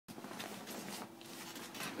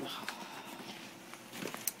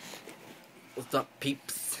What's up,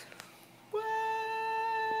 peeps? What?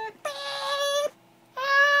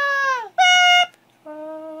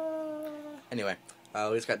 Anyway,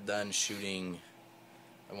 we just got done shooting.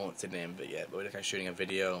 I won't say the name of it yet, but we just got shooting a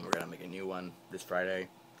video, and we're gonna make a new one this Friday.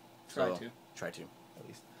 Try to, at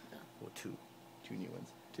least. Yeah. Well, two new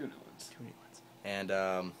ones. Two new ones. And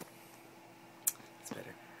it's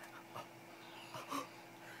better.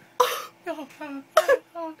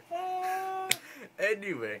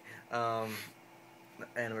 Anyway,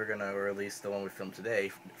 and we're gonna release the one we filmed today,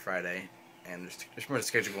 Friday, and there's more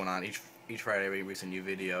schedule going on. Each Friday we release a new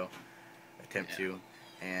video, attempt to,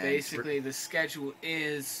 and basically the schedule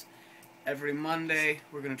is every Monday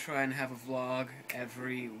we're gonna try and have a vlog.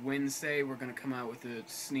 Every Wednesday we're gonna come out with a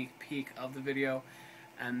sneak peek of the video,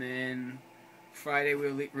 and then Friday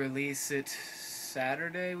we'll release it.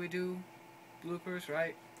 Saturday we do bloopers,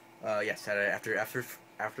 right? Yeah, Saturday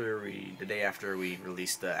the day after we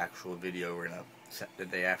release the actual video, we're gonna the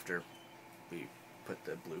day after we put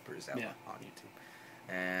the bloopers out on YouTube.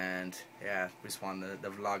 And yeah, we just wanted the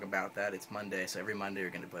vlog about that. It's Monday, so every Monday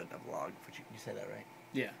we're gonna put a vlog. You said that, right?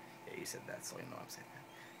 Yeah. Yeah, you said that, so you know I'm saying that.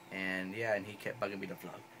 And yeah, and he kept bugging me to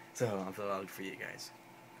vlog, so I'm vlogged for you guys.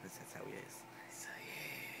 That's how he is.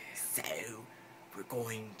 So we're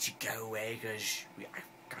going to go away because I've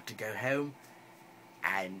got to go home.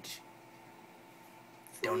 And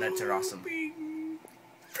donuts are awesome.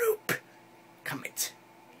 Froop! Comment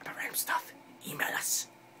about random stuff. Email us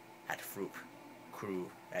at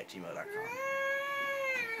froopcrew@gmail.com.